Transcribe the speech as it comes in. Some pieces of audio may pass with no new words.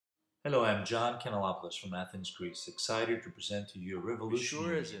Hello, I'm John Kanellopoulos from Athens, Greece. Excited to present to you a Resure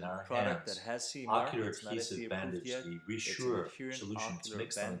revolutionary is in a our product that hands has CE mark. ocular It's not adhesive FDA approved bandage, yet. the It's an Resure adherent solution. It's ocular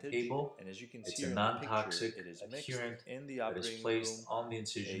mixed on a bandage, table. and as you can see It's a here in the picture, non-toxic it is mixed adherent in the that is operating placed room. on the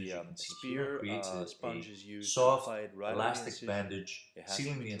incision, as you A can see here, and spear creates a sponge is used to soft, apply it right on the elastic incision. bandage, It has to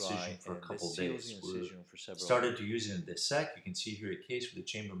sealing be the incision dry, for a and this couple seals the days. We're incision for several started hours. to use it in Descemet. You can see here a case with a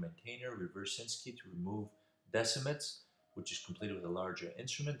chamber maintainer, Resure-2011, to remove Descemets, which is completed with a larger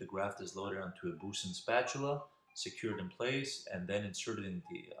instrument. The graft is loaded onto a Busen spatula, secured in place, and then inserted in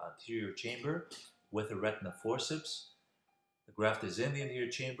the anterior chamber with a retina forceps. The graft is in the anterior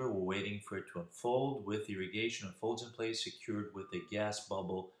chamber. We're waiting for it to unfold. With irrigation, unfolds in place, secured with a gas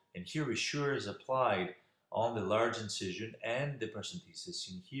bubble. And here Resure is applied on the large incision and the paracentesis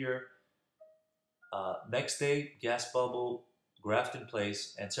seen here. Next day, gas bubble, graft in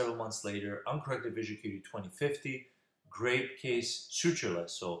place, and several months later, uncorrected Visure acuity 2050, great case, sutureless.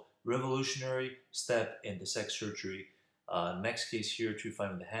 So revolutionary step in the sex surgery. Next case here, tree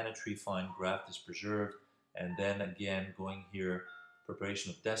fine with the Hannah tree fine, graft is preserved, and then again going here,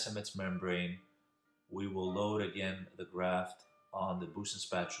 preparation of Descemet's membrane. We will load again the graft on the Busen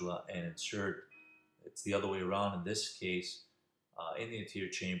spatula and insert. It's the other way around in this case, in the anterior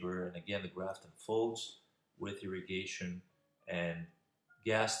chamber, and again the graft unfolds with irrigation and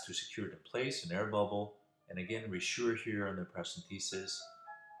gas to secure it in place, an air bubble, and again Resure here on the paracentesis,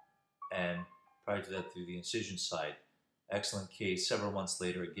 and prior to that to the incision side. Excellent case. Several months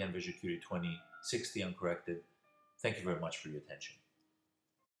later, again Visure acuity 2060 uncorrected. Thank you very much for your attention.